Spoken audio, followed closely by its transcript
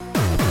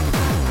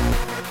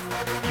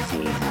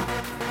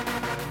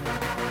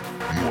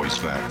Noise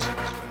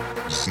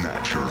Fact,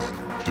 Snatcher,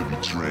 The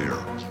Betrayer,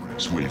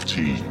 Swift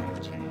T,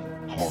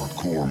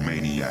 Hardcore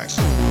Maniacs.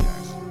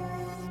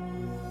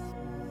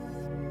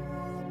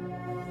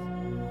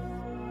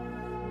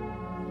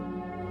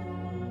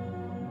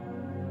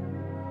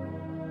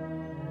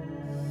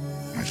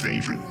 My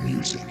favorite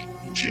music,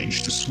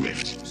 Change to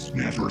Swift,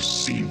 never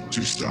seemed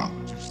to stop.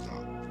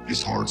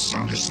 His hard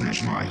sound has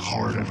snatched my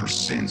heart ever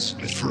since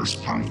that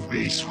first punk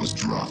bass was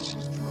dropped.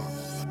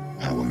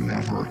 I will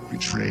never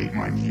betray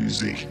my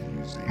music.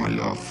 My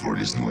love for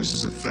this noise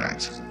is a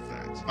fact.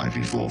 I've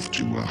evolved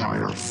to a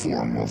higher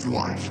form of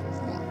life.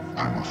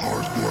 I'm a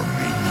hardcore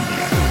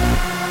maniac.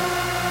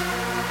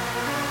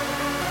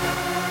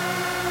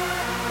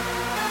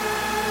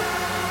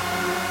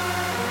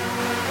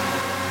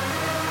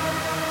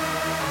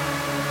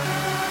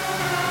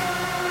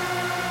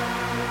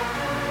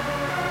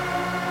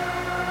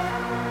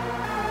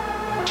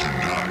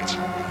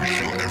 We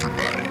show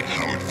everybody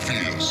how it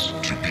feels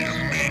to be a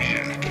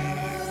maniac.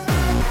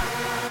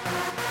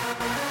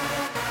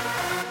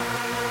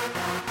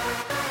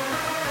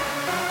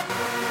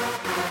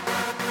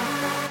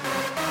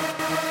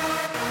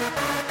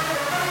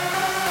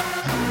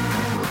 I will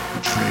never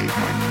betray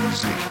my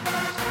music.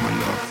 My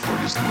love for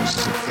this noise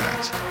is a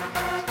fact.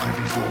 I've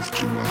evolved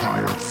to a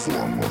higher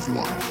form of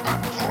life.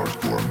 I'm a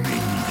hardcore maniac.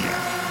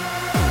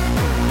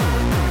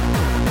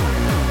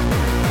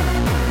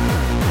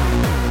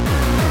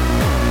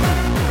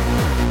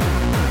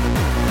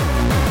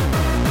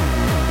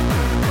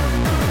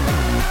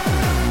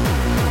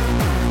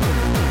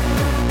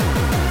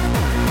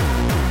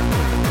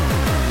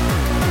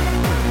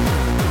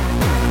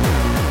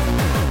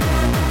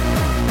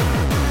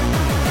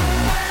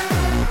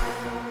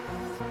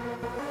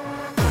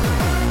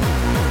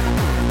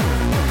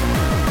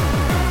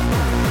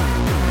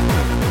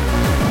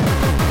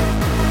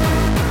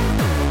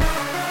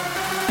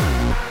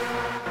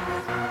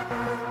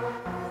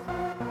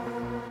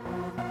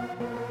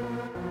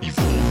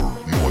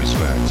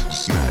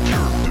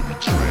 Snatcher, The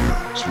Betrayer,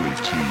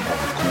 Swift T,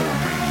 Hardcore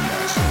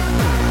Maniacs.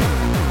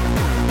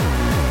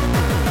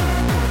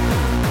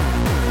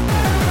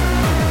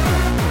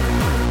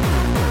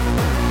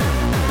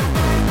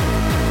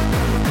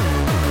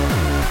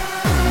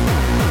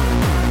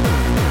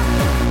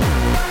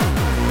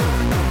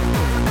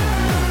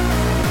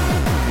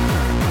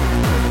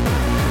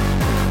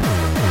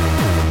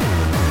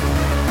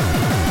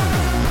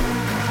 I will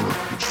never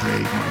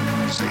betray my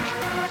music.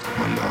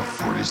 My love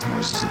for this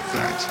noise is a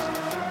fact.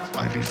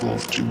 I've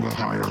evolved to a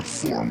higher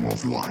form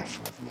of life.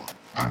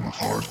 I'm a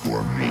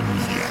hardcore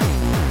maniac.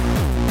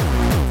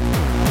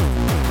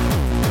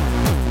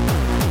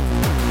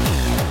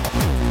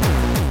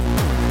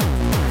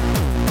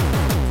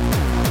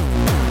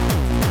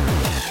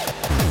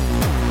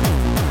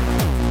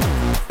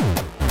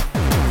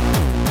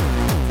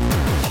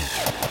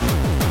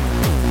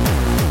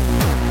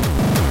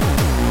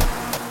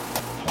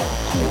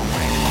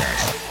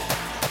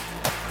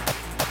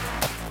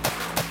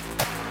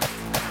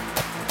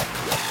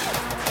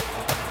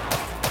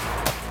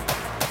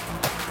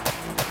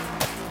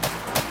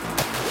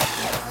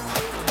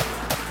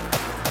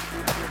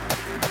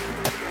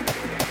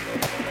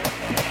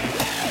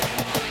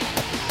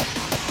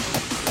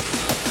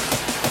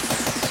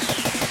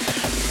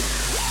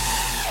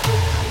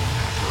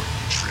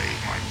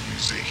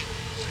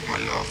 My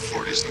love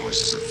for this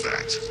noise is a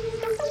fact.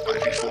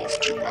 I've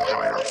evolved to a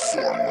higher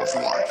form of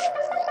life.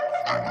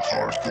 I'm a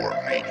hardcore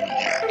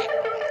maniac.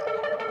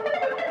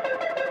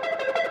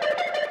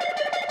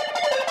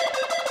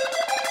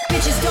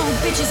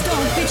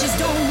 Bitches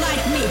don't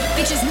like me.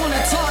 Bitches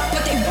wanna talk,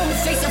 but they won't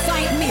face a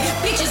fight me.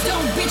 Bitches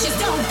don't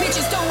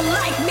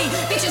like me.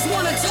 Bitches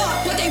wanna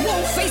talk, but they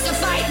won't face a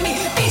fight me.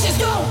 Bitches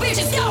don't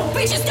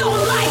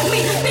like me.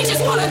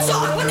 Bitches wanna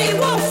talk, but they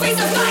won't face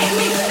a fight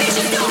me.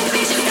 Bitches don't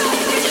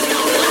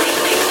like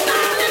me.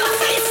 My little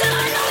face and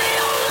I know they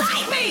don't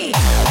like me.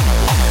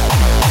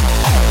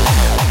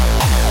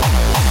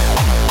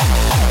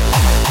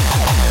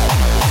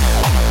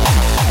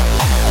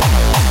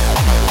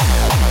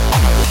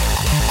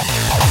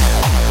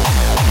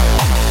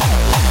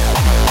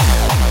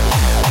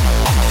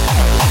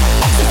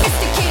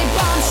 Sophisticated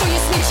bomb, show you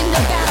snitching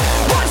the battle.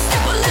 One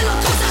step a little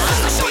closer,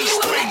 I'ma show you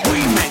a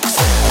remix.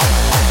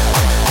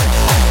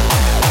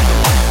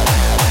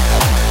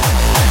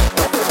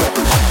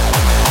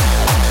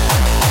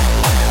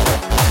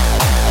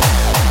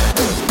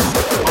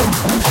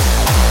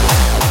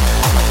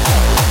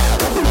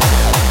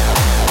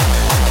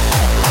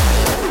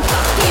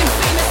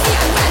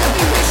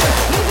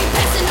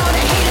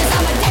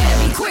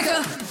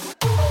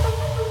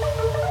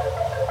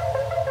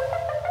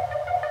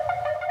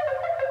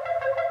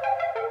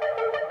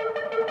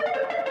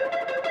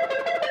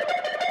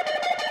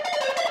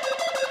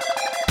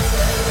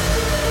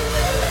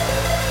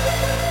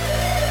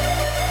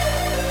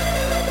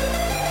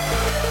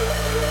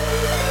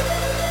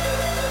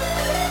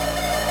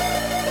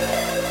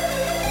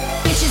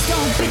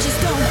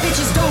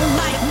 Bitches don't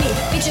like me.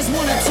 Bitches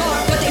wanna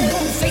talk, but they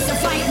won't face a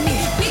fight me.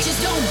 Bitches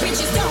don't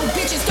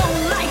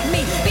like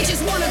me.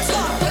 Bitches wanna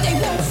talk, but they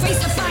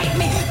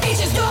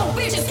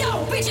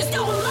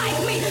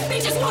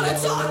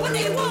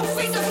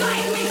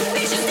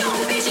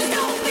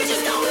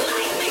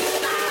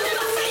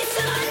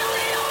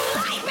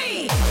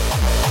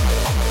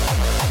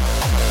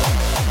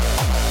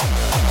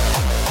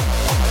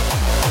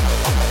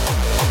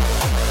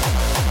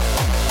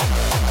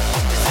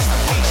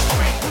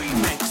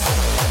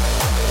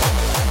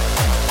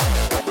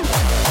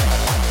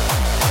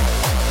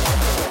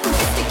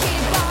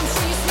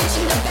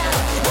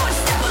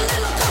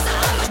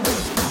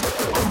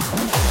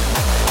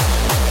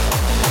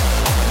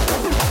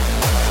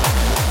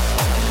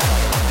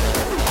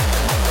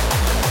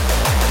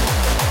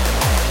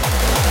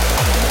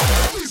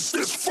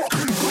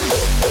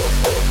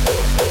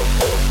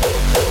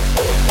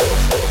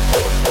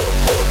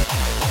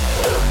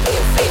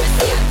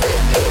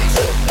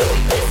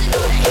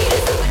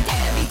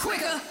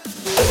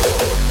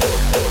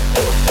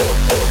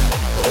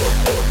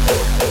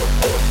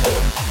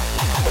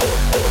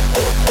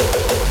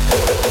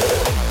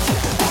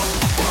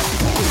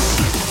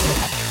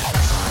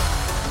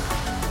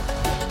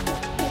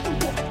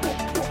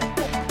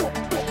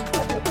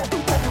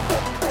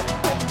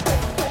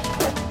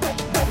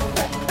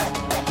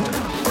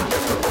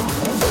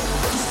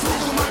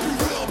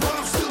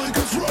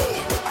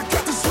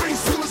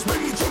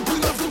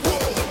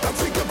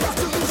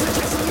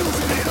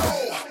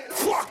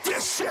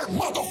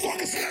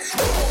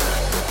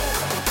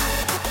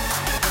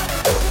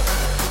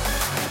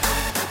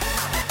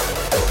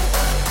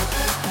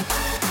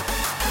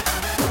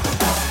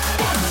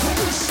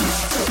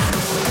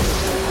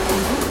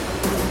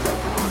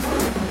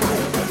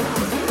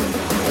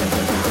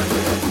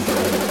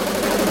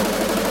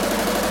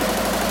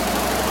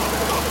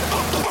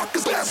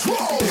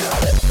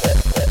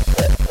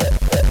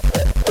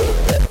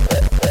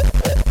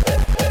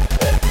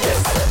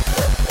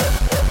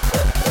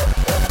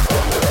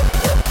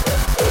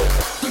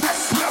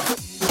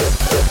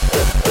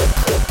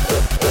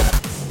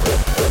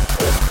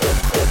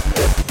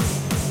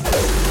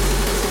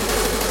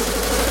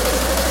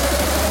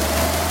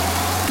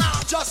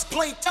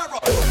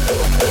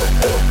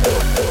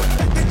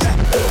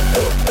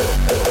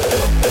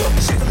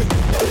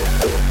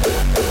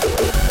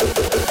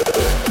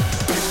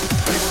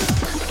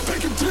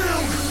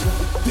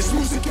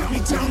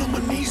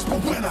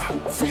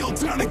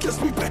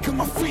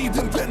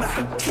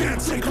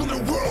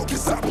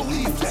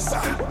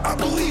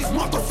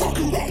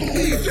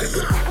The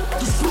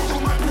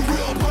struggle might be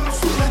real, but I'm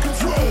still in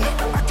control.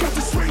 I got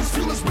this strange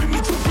feelings, make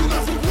me jumping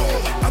off a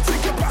wall. I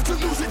think I'm about to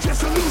lose it,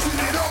 just losing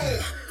it all.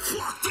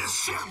 Fuck this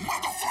shit,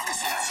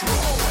 motherfuckers, let's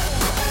roll.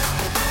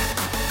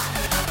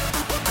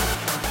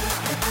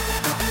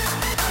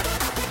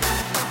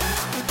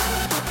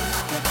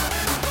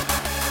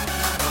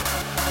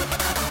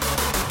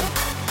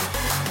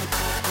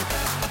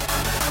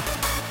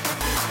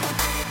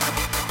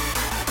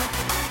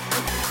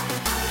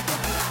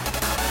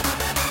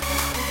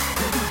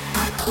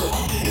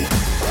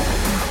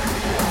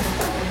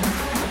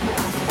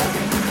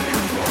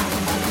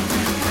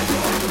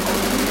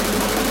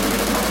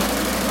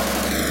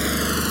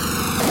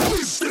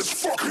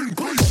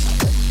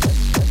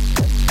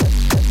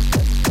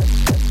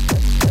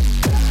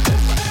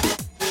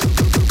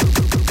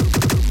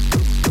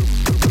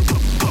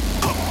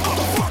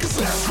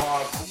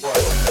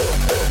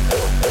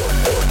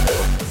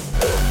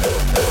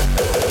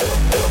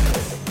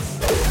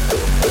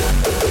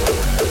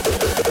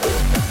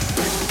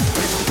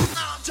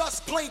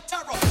 Just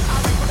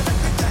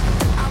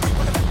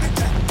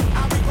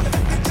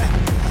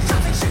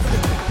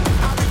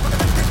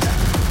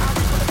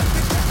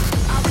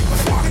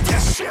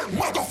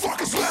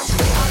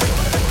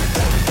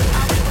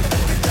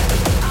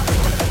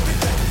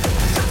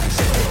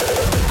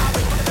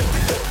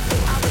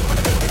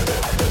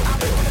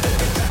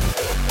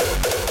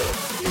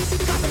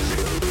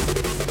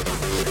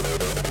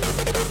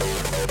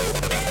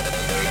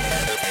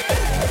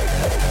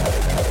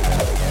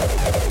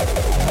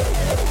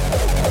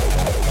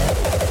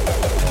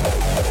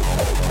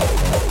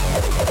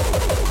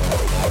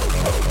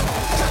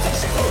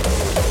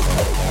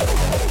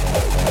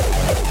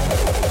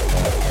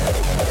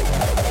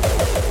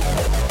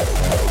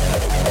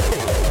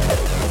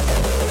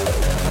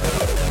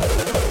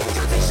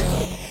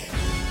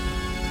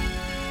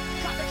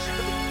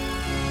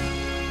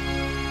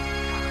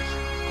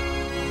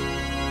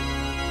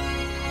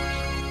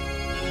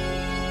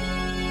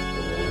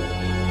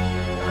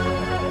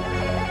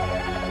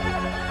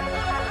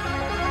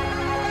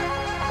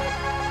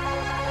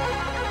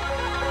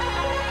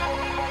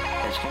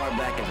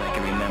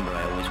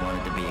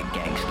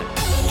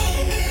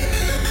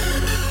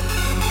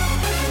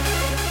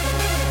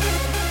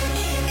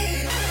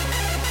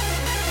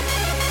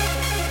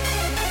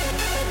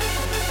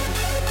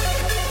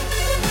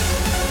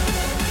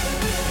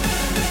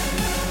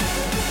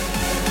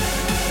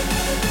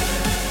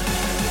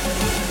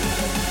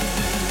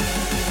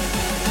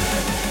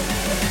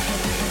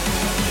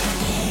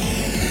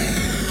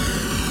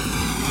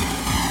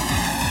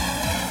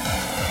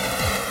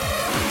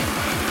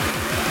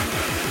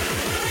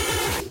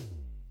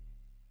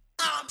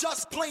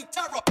plain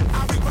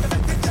terror.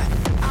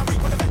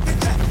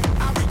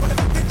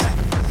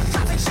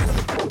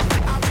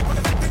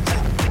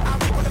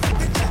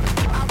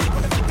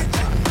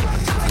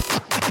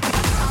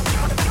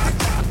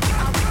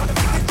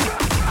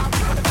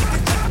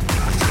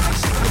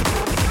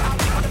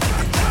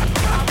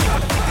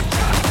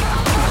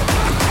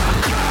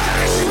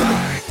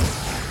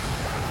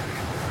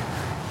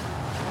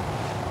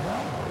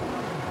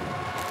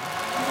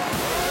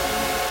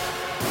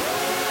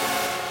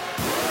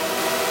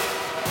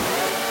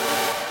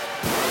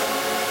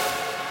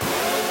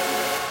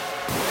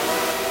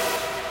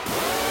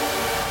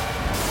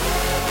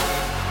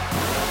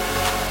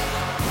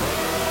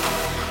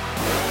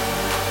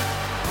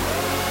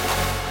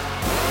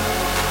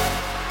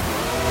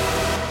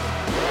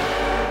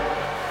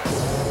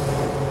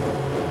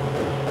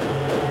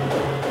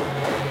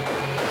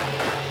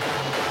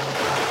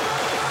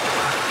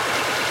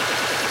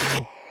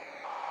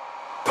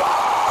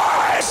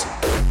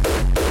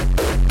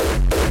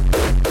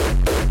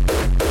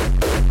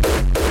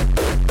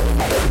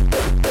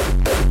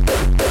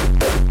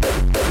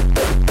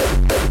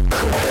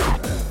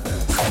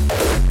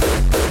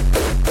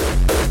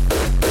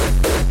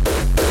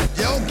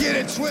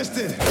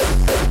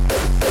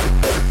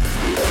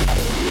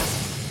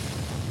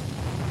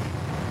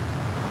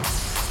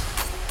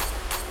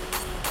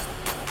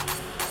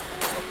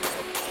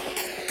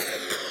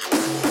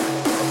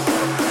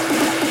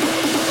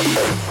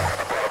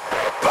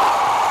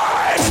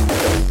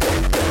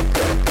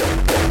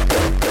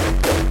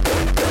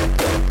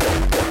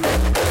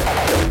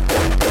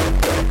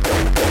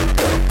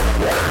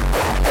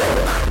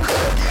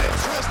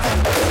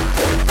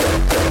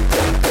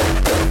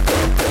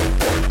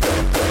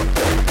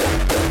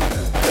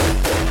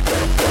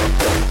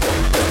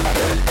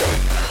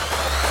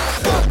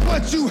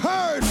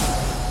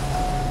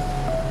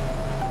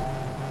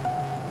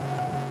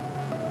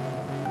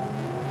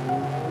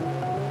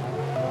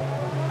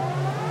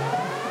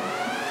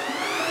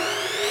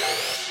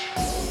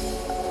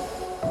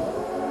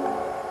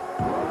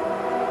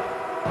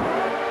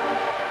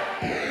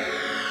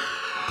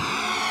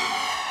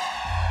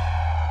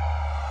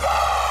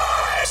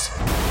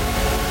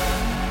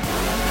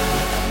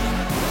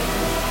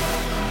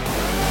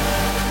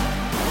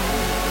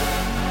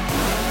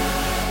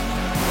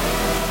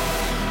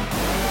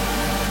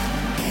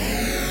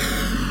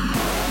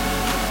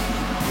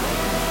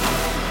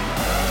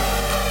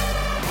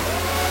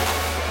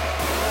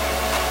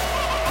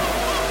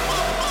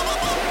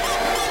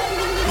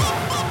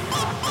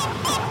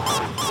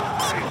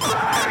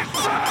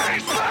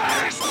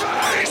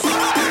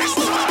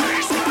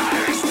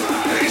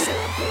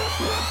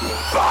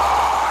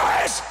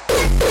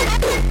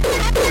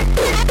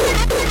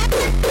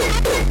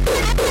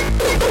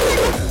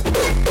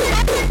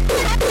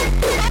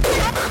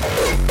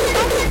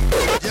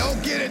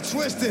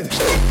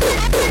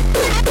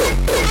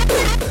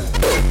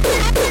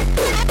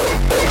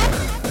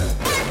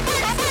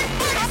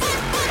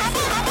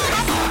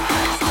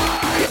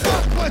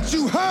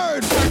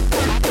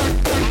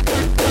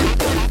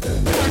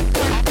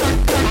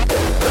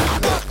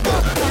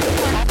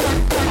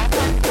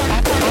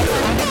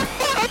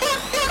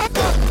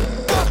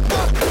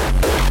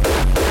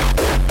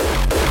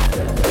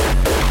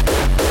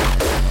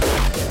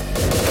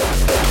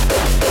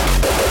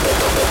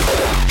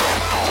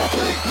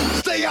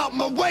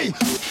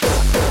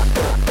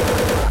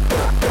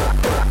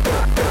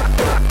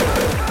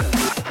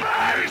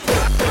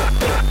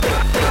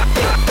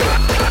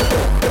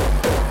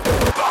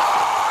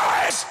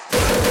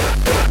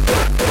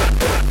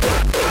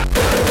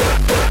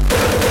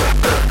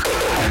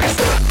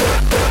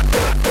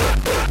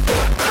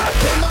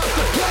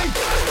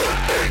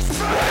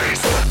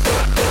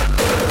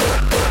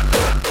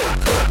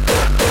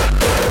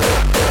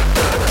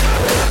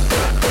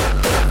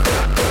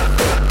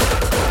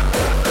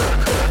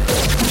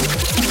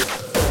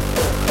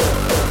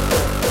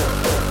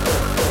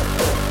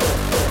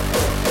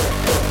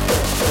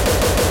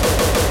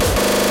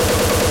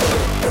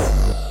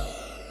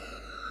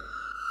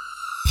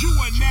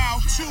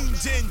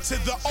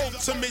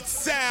 ultimate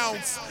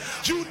sounds.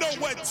 You know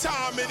what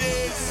time it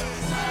is.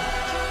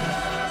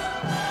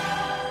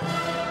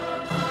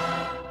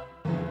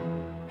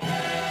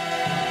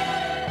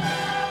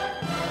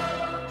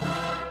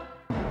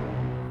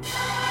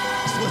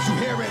 It's what you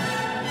hearing.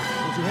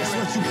 It's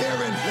what you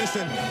hearing.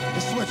 Listen.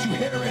 It's what you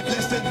hearing.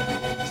 Listen.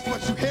 It's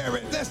what you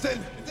hearing.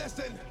 Listen.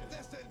 Listen.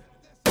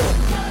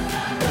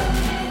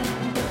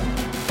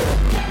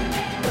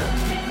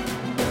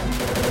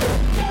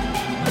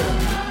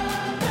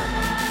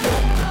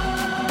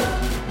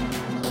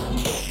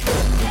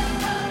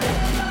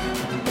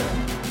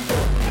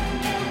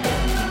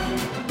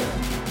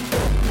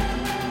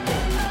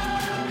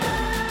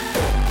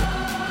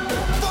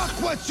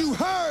 Fuck what you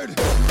heard.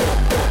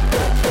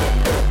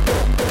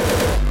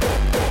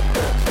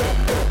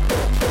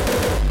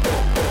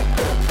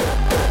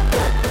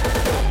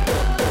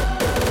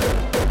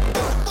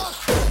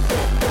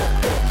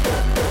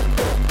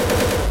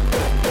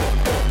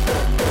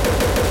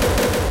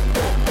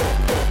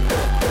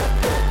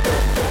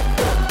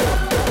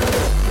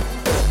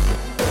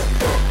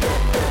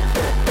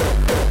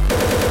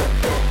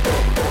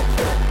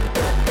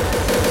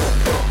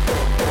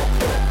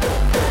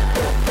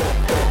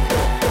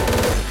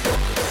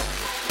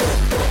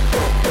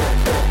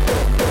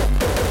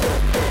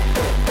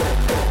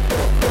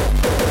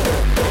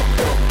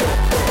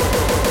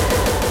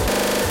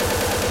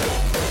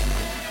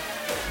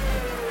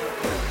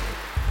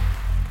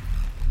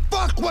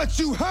 What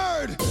you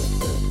heard.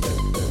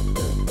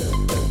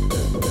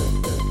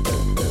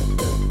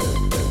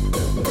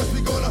 First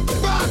we gonna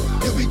rock,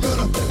 then we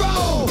gonna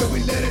roll, then we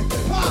let it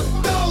pop,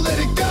 don't let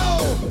it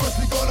go. First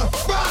we gonna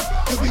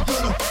rock, then we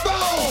gonna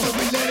roll, then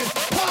we let it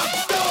pop,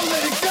 don't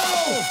let it go.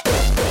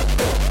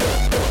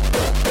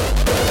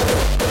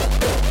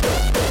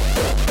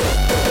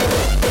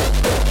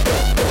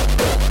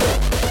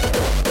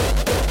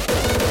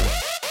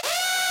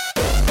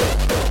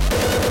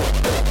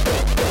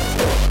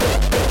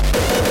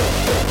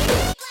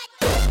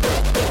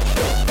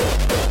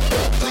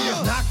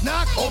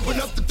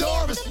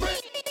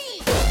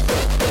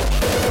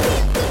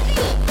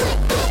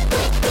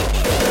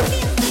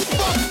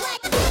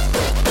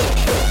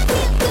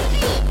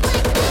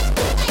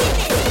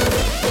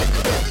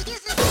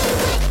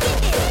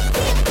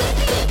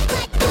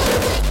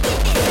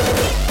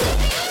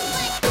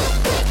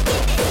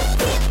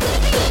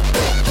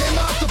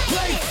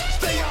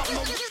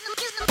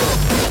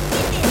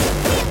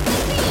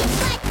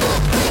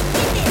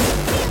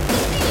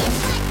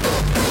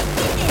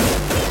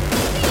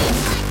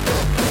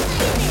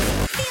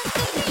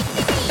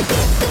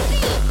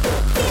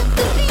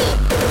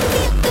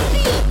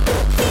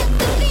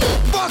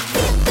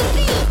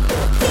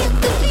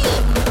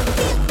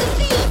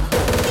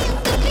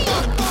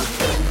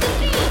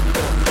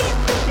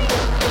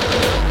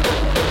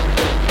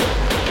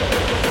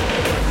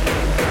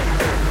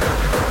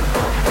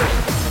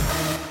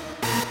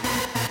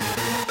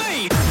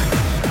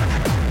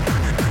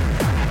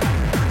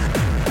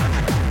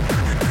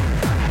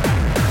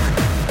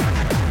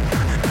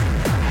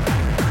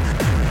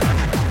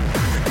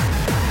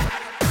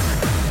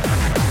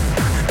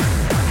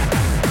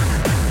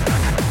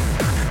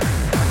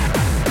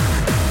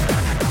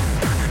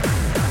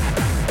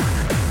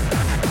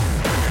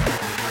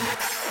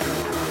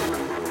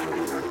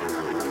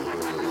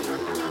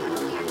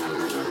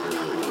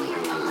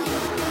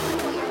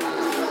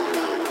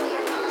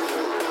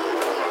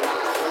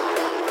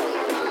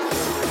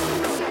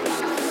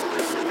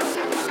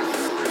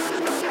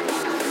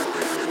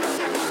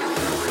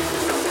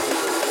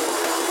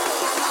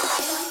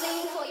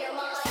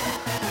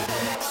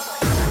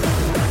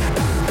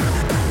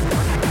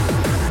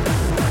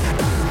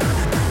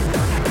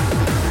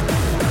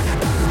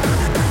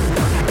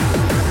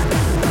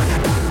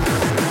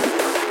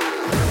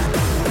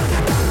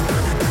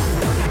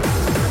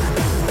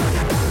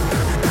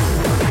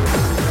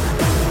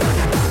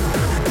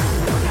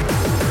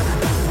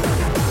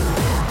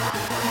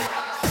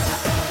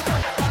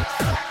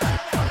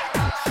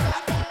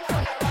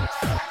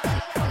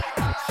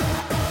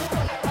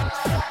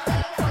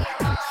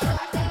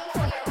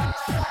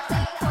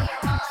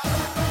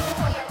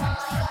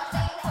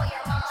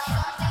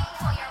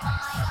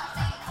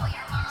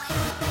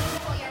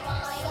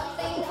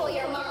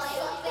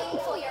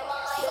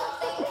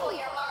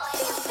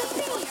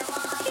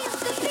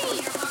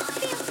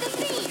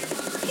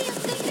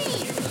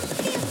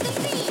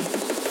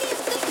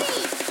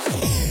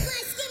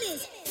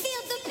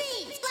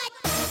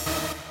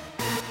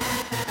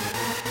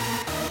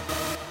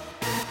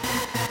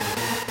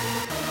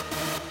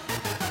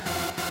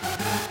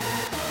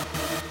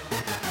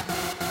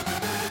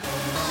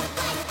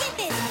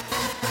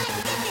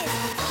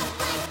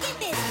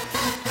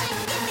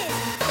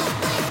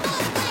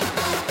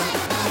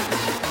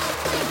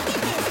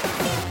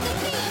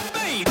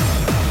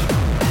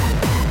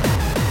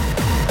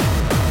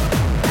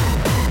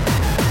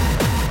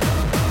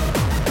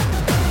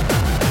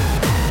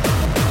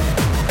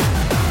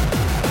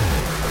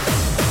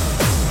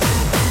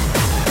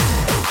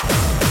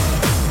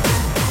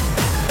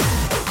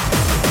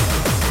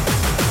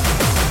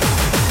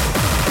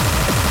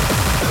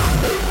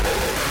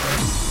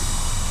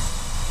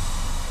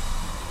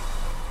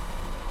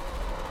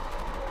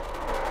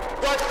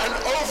 What an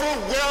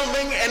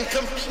overwhelming and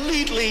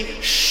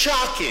completely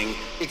shocking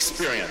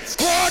experience.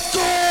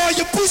 Hardcore,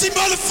 you pussy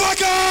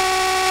motherfucker!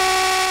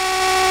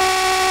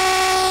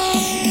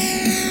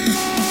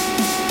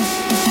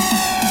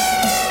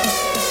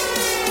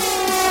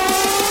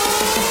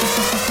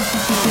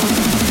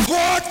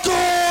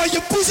 Hardcore,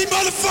 you pussy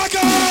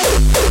motherfucker!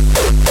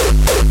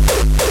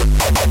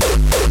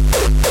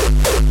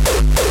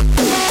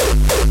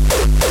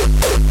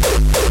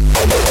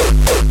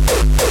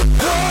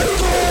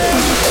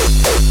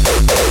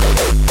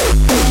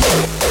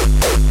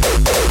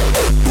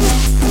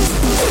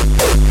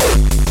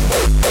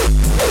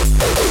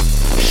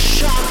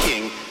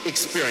 Shocking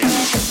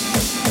experience.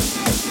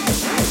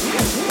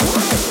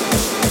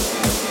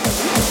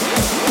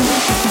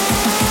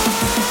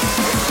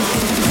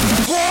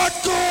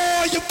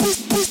 Hardcore, you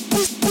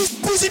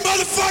pussy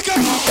motherfucker!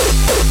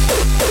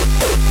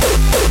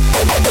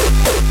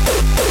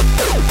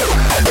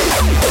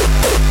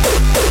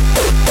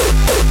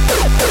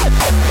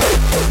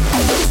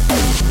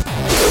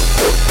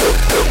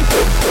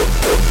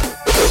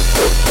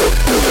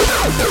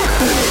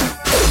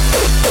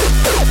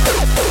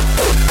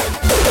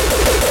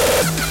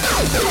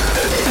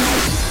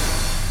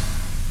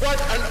 What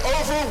an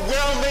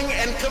overwhelming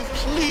and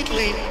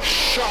completely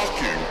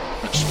shocking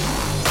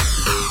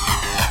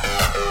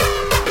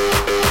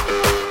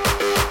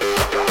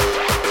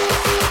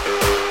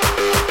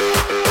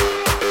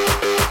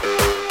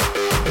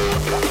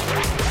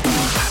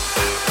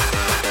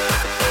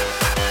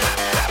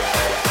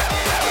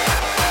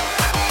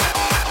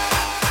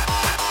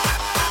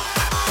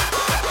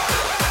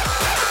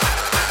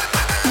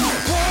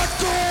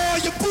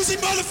Hardcore, you pussy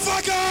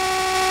motherfucker!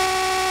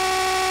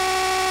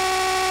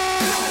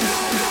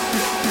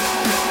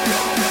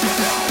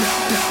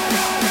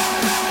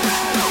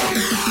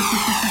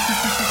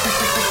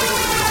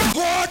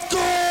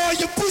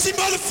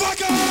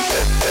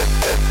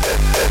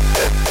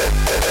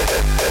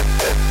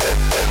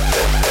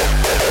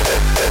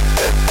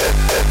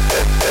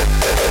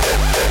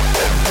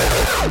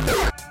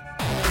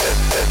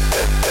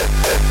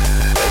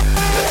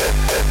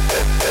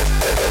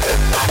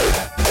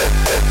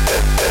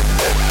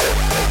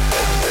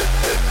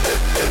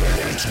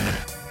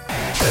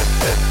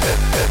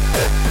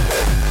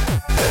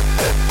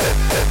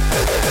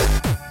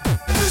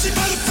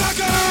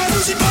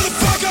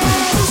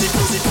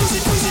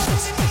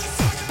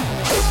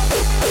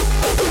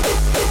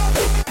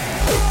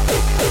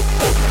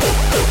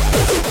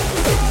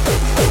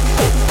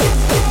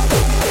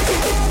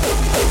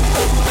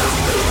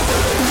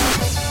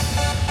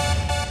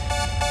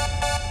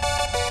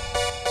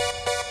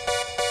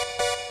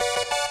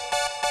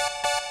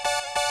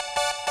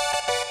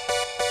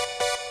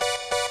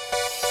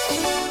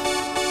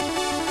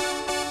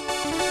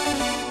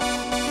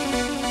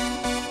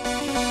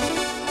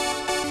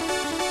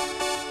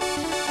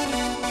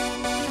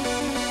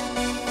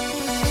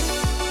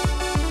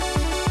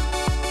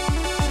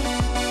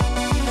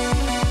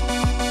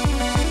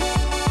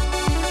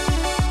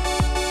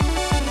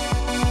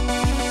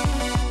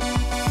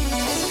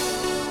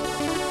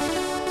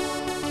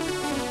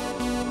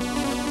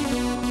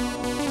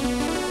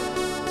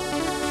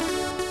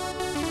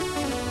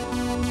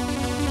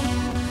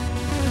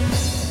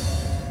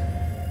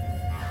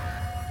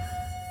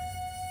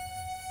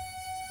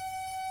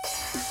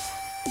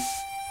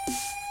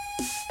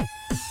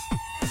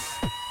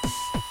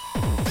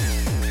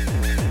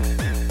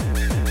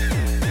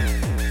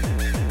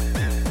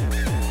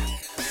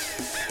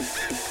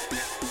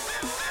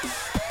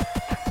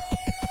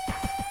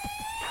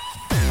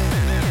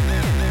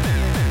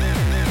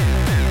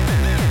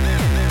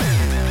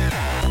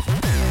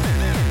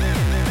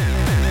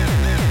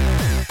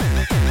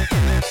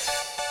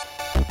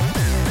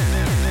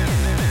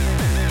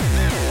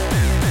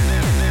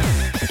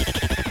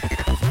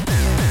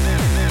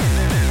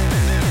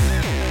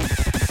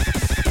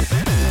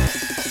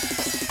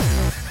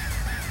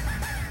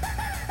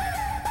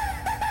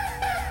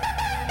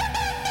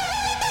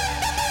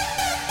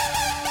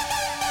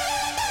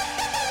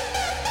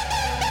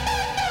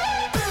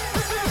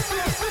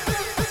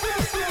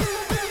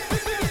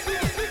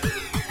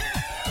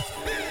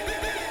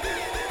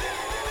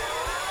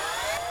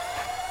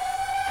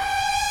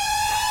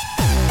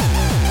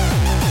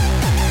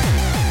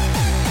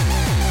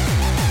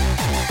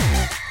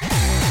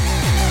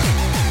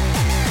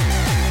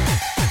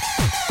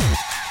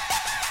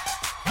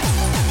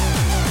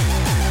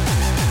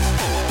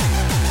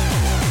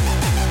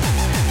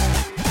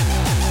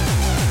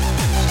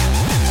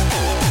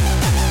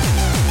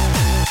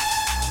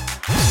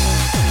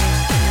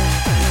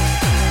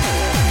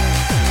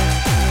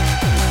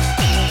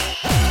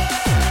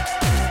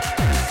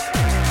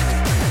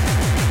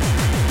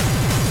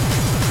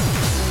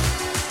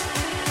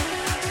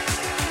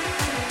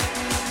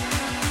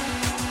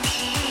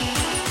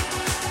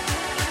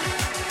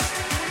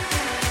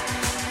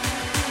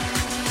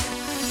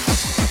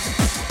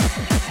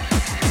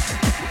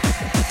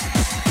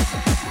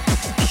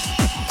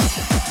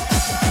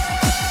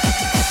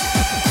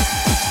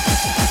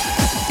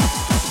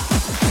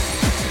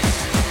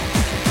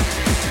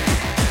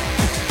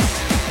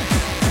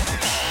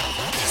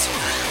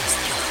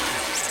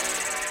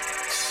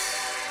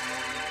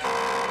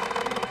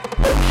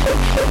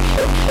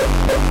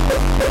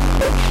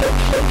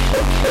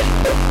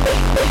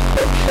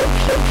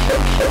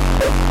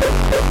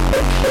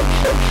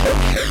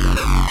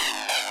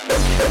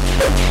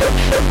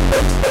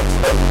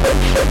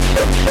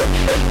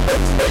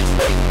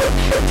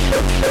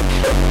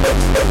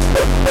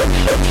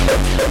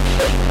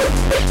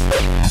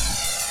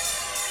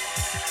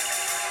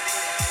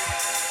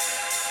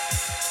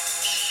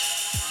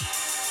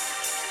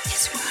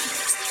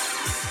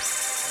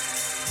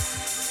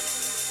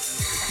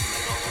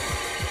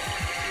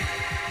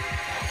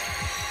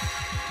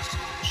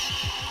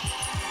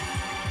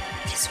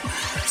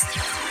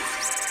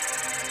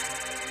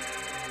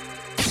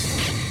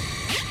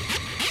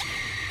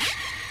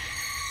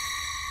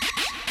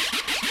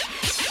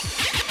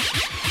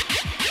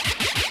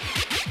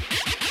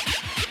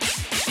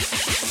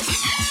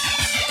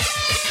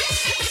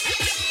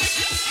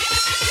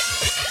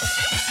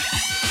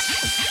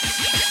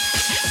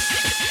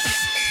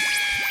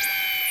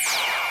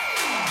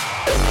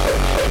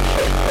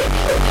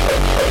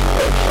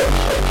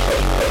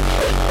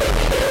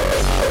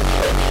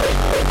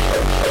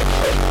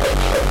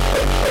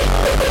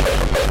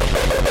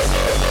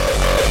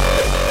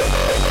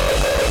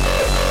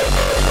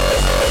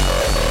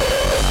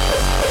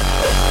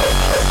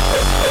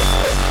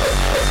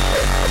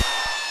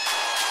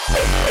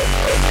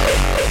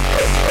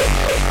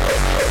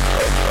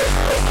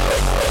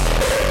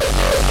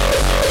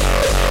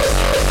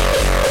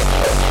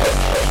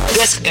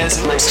 This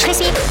is most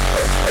crispy.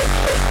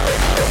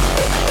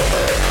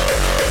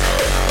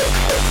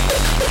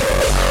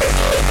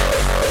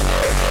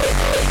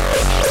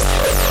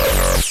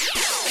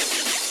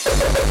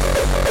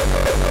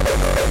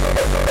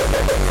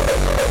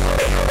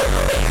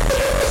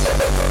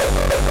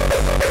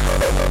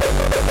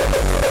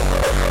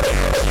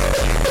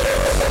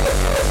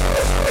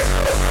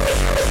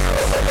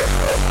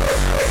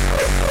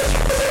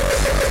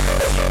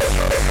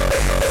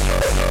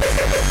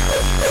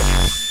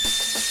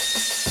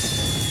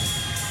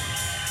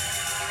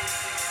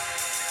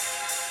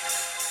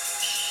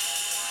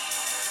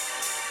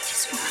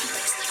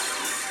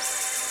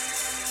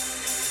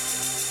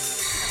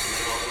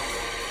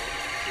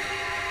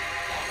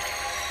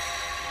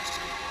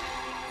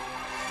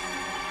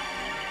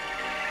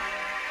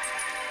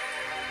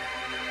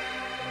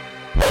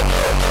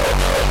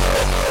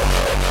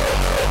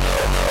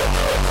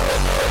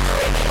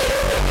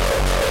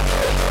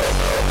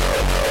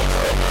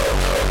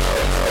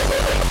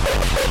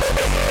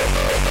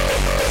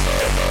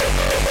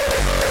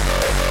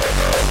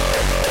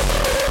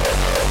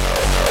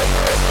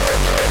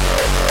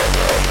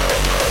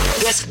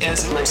 This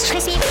is most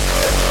crispy.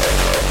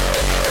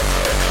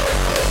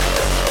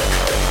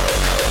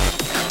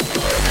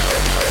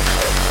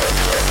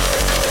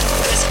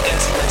 This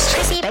is most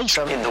crispy bass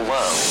drum in the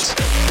world.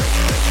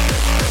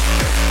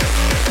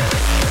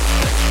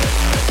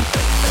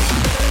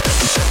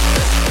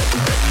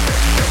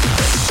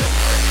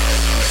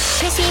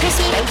 Crispy,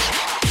 crispy bass.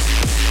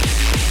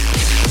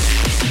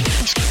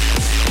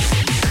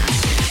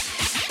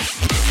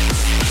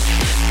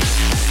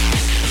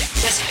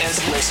 This is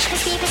most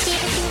crispy, crispy,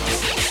 crispy.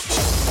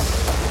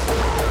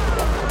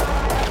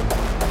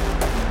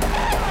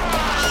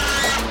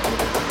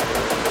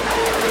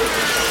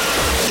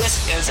 This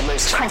is the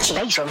most crunchy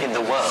bass drum in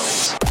the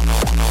world.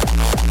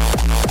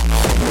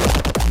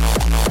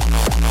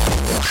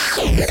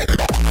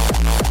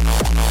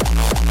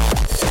 This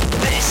is the most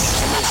crunchy kick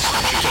drum in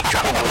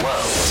the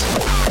world.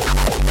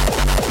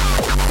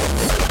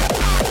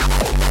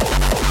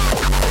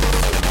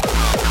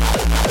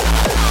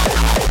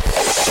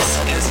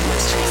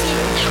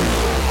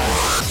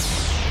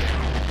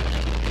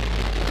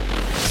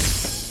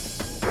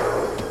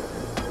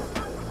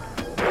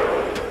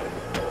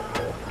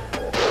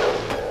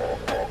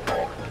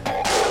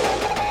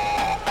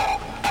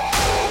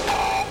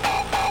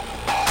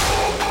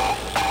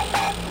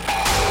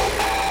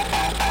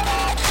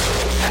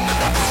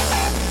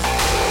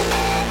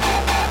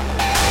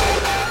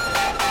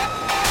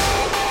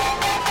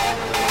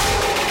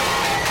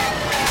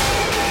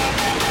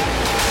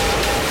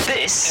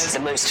 This is the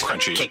most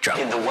crunchy kick drum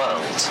in the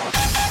world.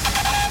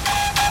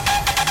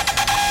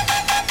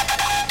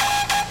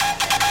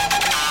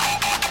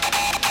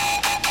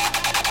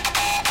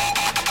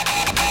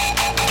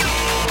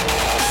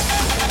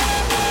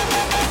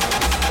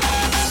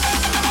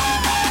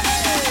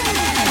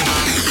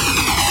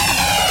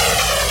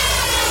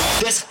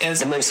 This is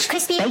the most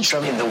crispy bass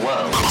drum in the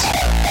world.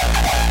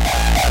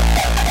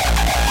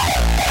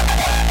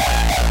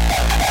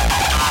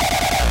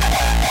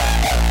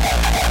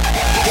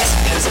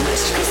 The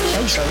most crispy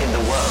bass drum in the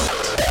world.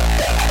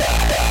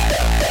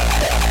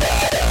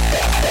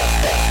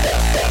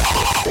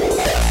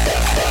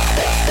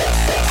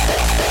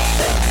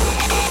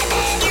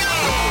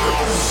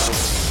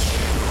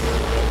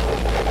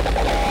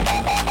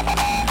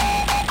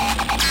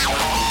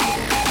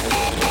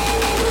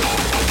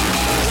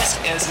 This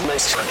is the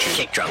most crunchy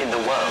kick drum in the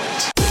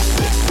world.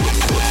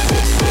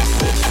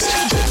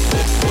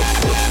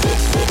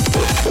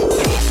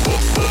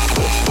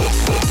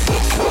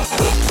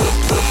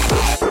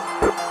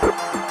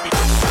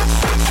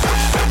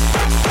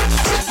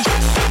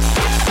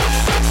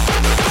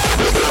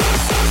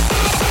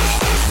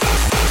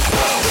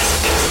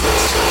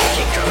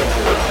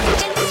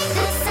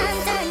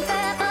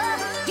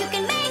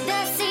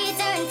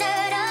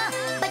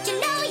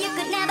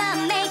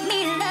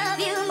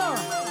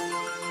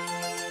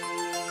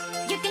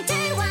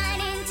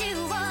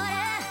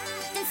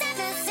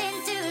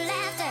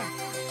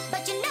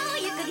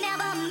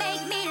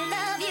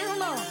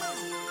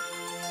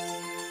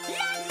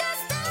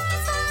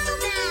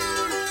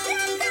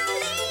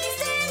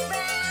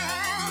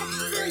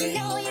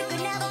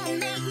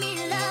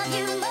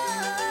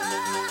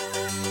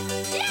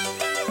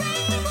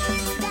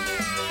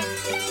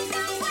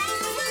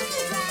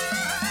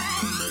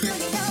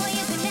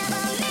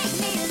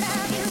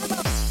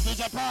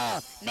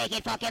 Make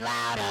it fucking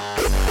louder.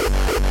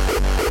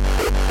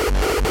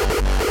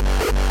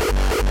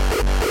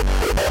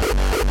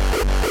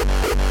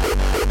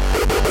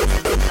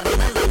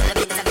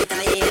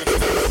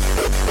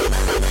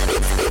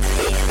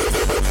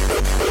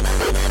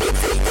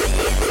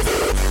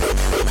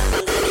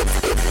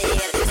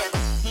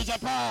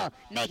 DJ Paul,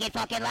 make it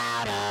fucking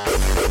louder.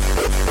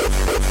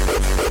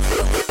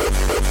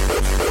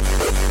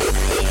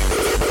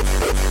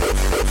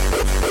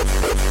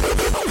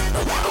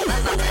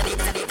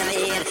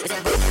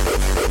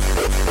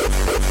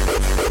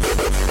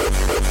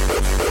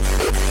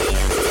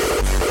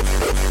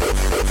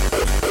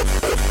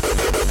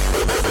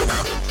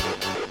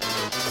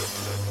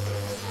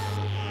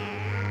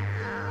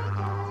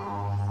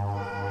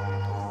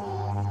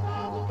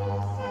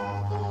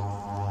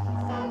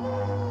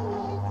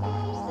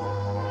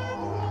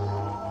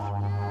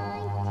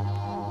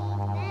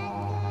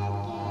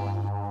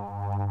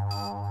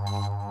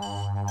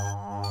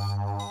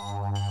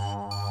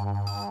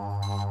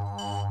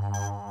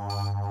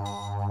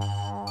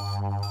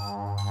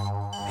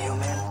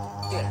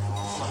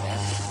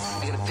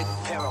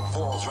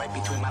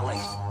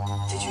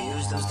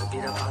 stuff to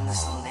beat up on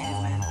this little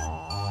native man?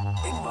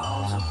 Big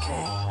balls,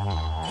 okay.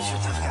 Cause you're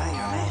a tough guy,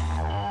 you're a man.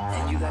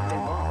 And you got big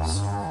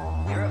balls.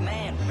 You're a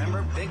man,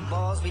 remember? Big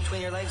balls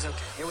between your legs, okay.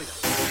 Here we go.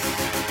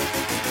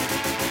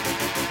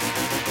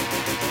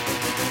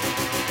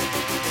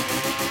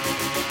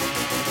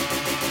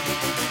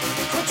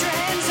 Put your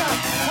hands up!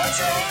 Put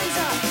your hands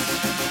up!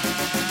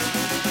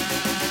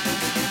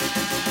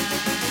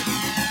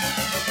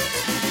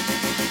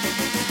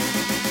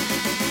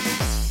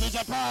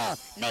 DJ Paul,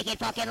 make it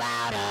fucking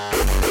louder.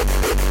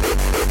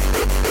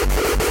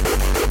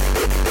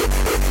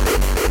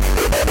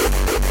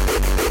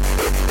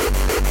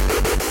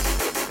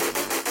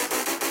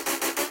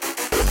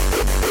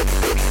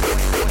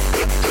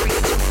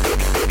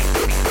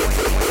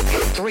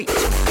 Three.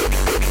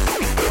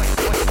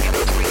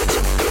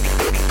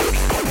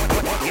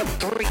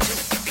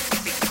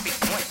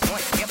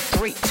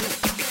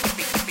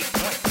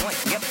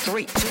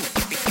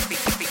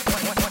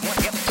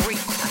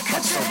 I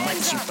cut so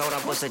much you thought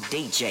I was a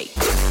DJ.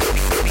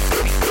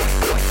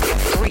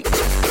 Three.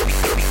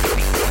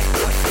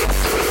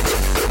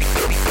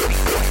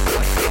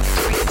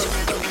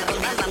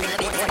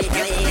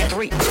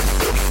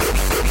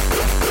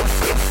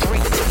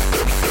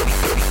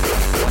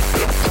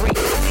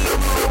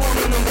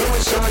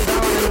 Sean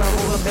down and I'm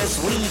over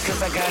best weed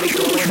cause I got it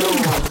going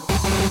on.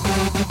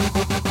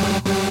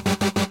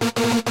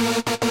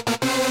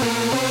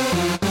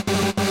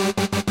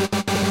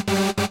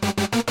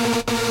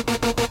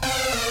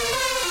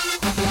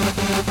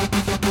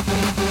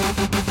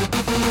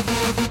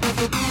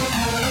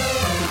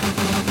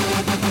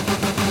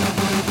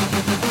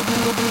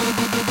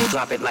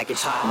 Drop it like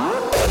it's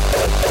hot.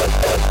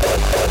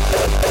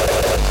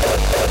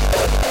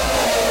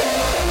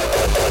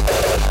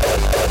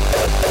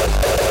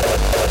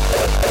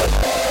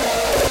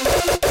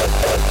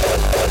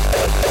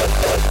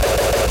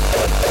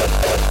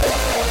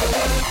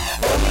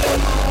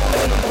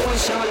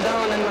 Sean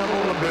down and I'm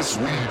on the best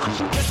weed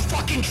cause I just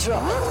fucking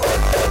drop.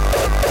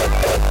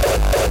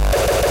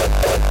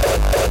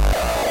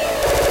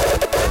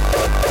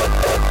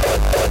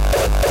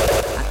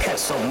 I cut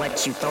so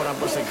much you thought I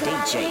was a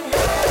DJ.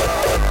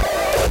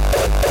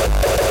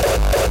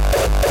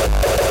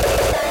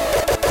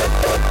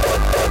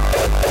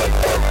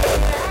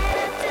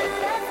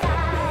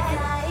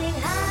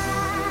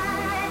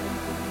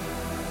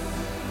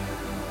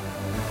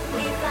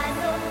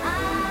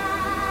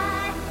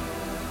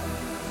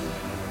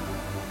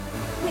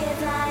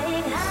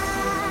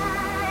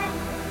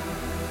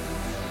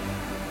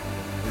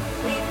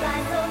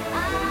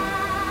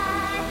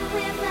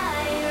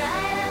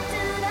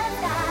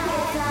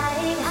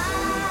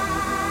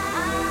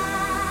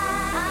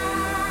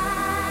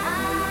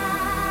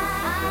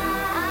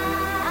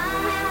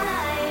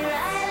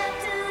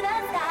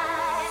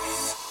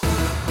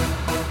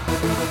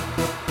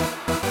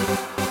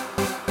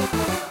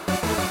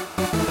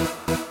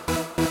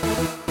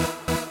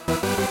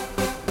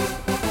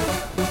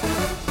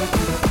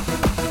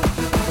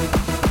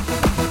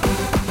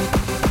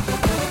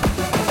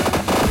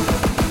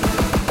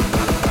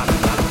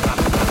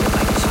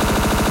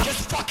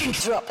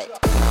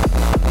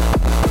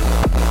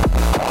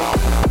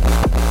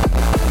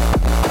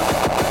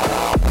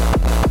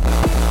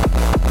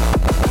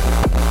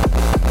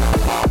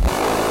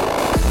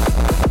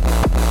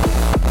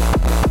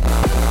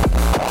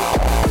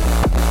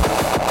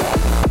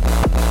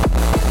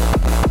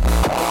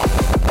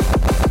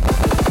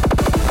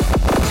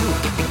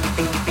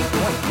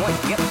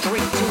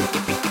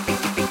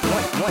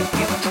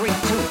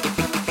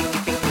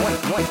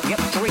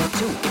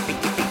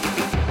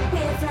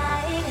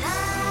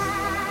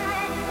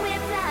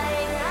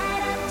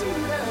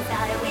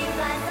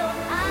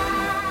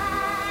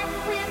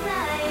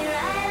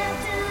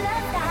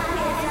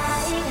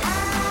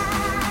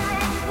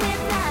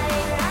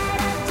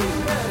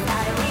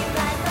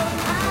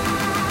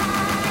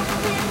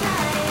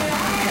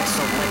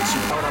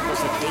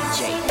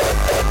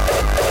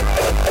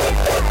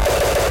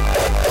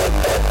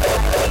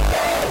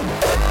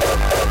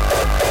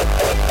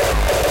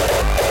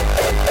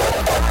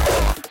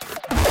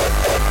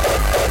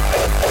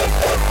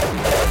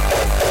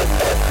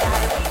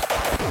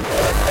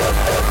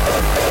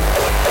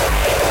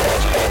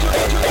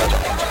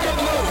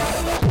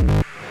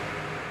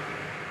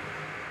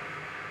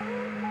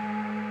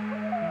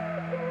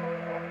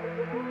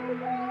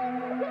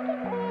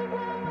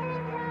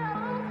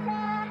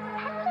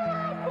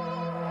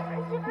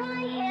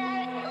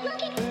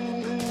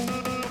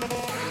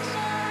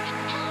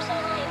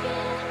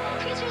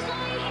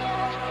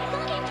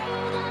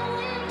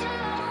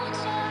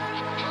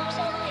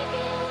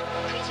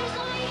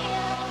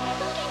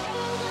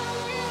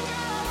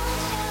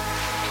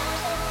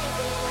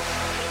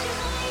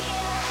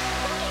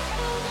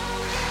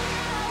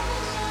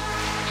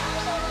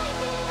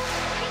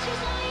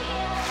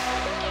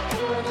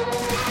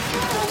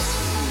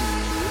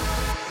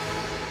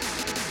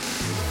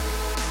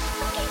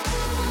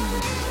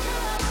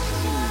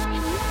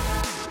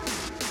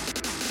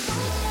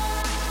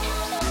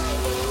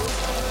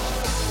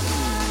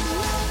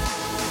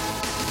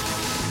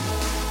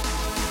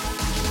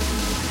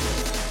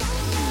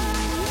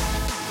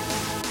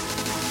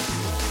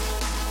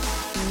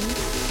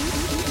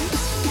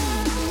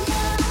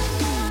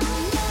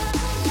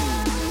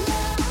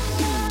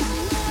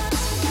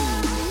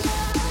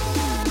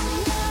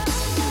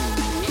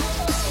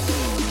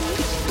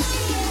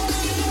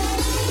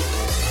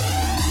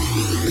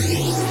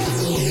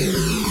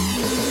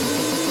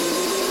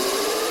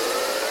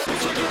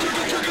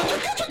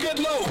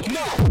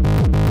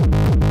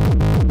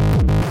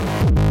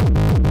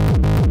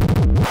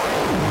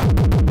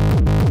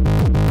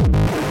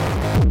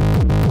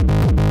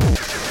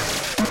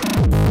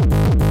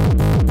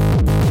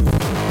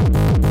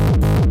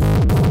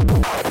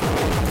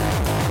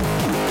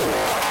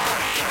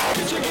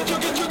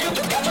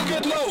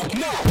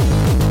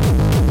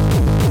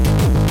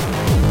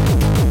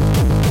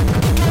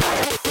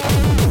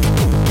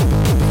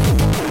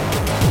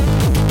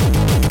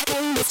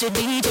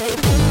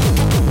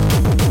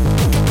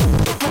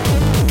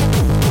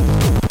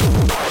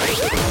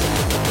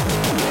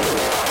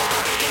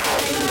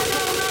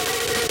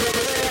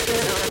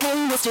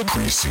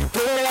 greasy.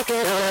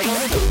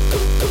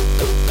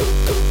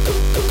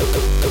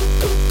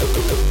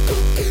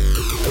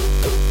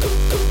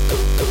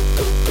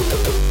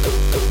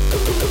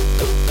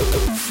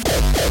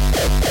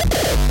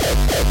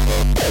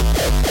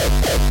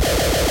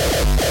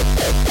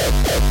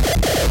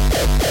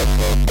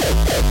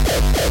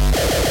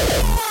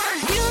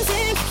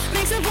 Music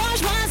makes a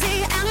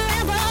bourgeoisie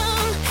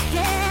unravel,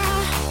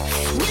 yeah.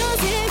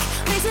 Music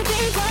makes the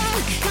people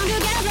come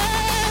together,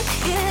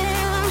 yeah.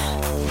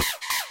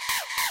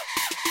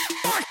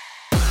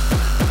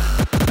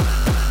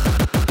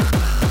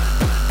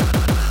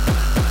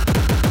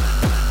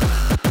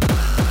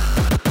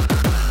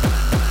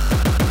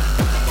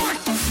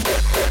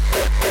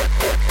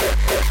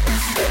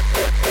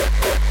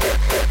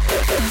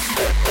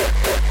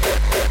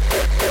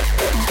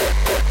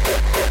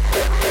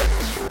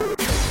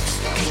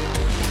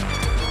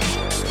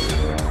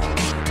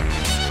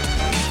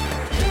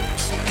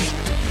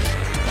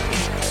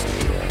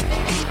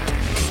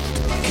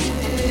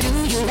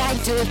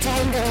 To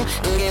tango,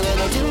 boogie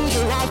woogie, do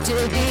you like to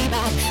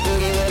bebop?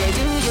 Boogie woogie,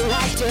 do you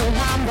like to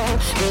mambo?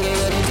 Boogie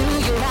woogie, do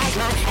you like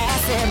my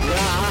acid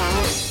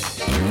rock?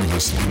 You're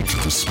listening to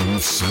the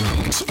smooth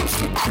sounds of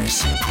the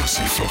greasy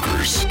pussy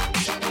fuckers.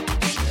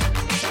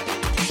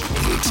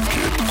 Let's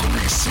get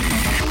greasy.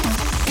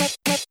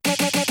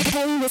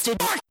 Hey, Mr.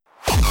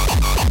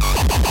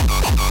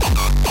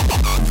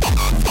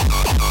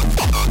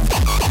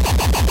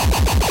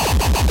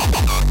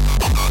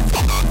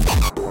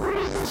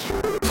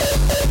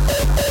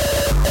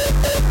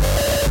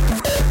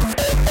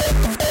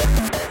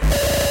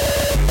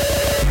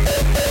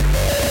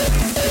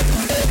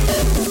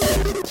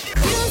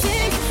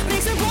 Music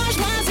makes a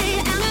bourgeoisie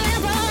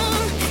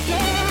unravel,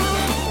 yeah.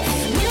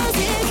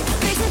 Music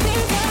makes the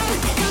people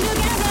come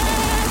together,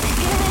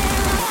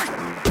 yeah.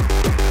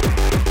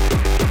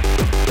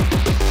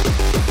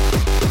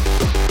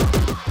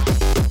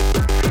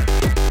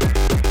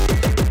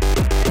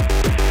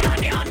 On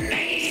your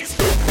knees.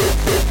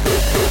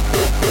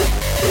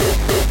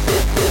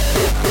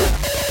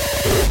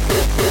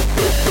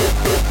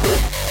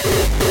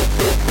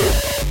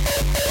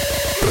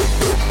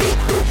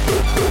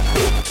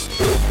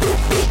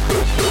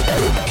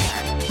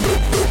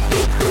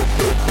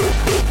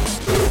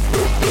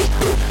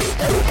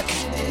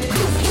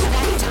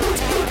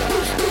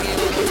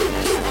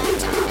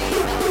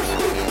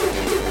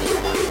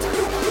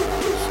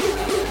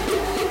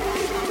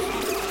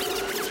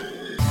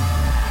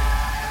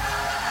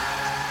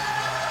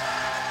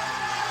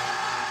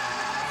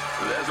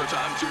 There's no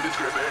time to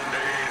discriminate.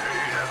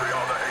 Hate every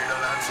other hater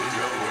that's in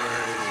your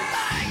way.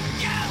 Hey,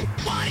 you,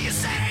 what do you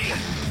say?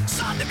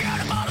 Something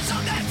beautiful or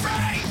something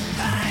free.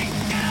 Hey,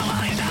 you,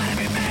 what are you trying to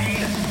be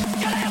made?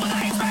 You live with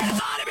hate, spread, it's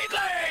hard to be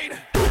clean.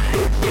 Hey,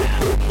 you,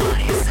 what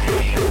do you say?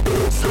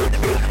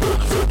 Something beautiful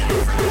or something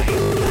free.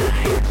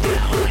 Hey, you,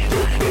 what are you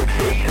trying to be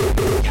made?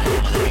 You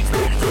live with hate,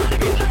 spread, it's hard to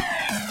be clean.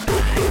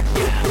 Hey,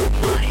 you,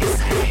 what do you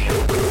say?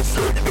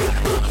 Something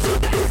beautiful or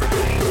something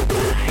free.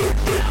 Hey,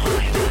 you, what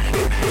are you trying to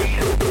be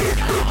made?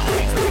 You live with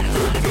hate, spread, it's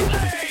hard to be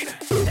clean.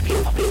 The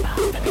beautiful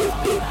people, the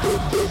beautiful people,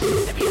 the beautiful people,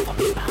 the beautiful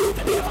people,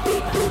 the beautiful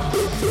people,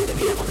 the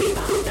beautiful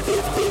people, the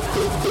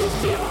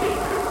beautiful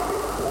people.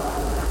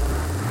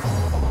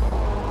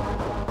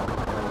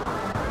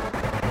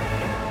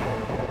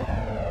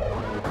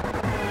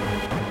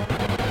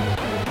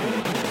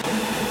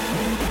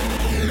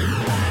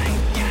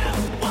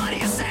 What do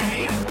you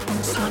say?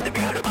 Something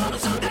beautiful or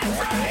something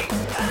free.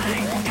 Hey,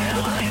 you,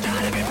 what are you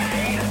trying to be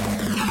made?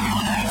 You live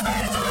with hate,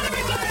 spread, it's hard to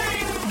be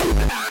clean.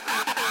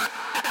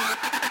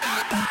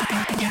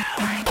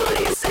 What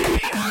do you say?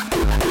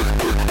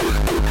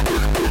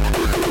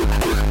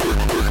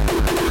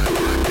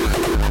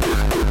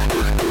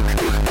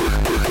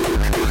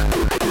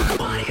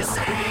 What do you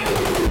say?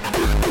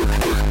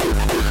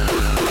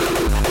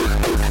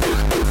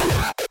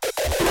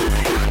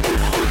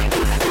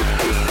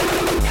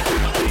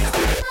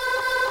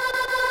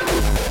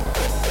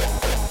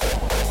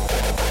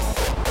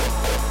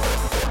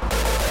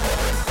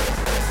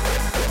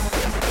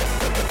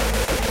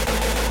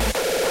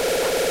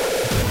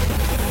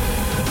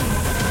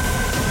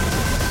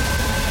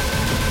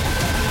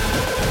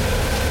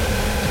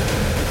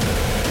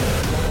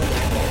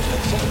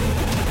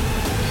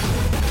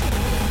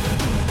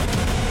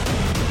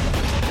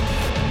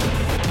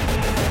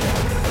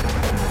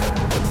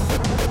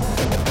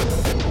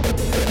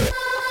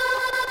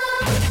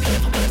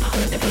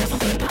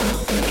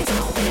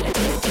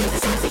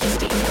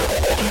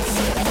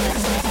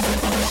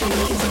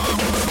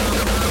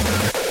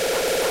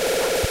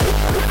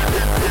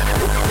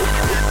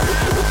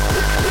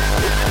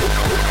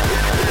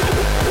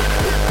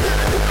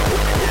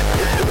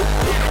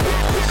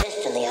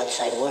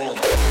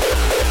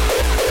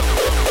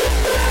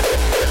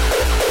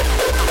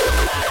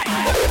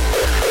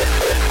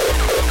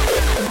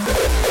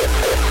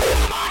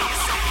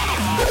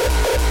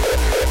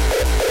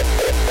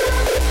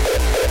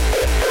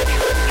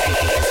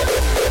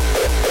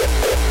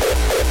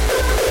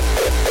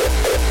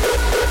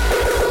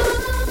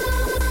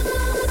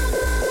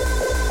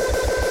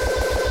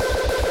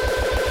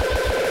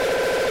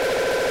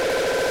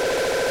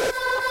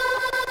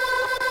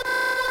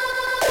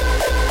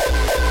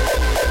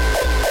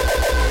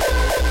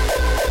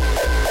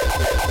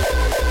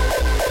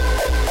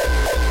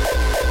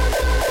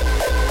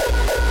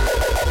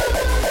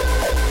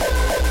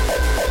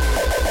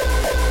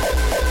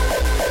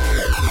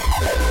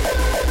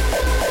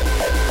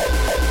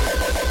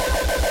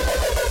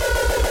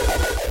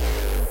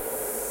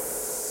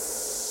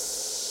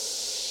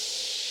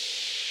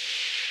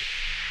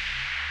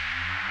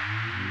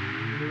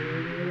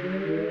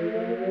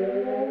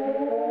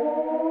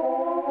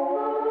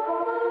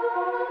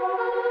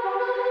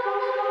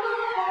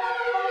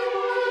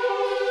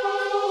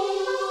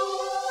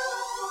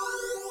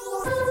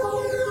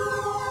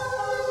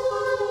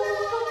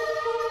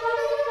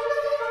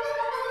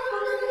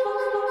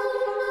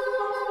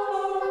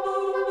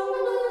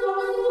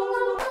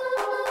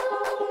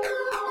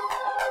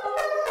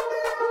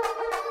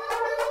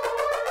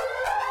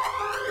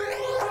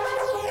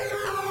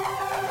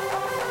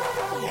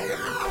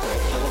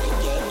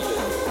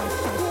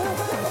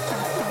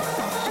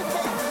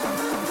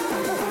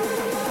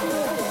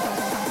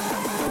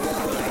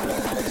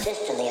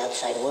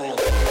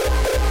 spoiled.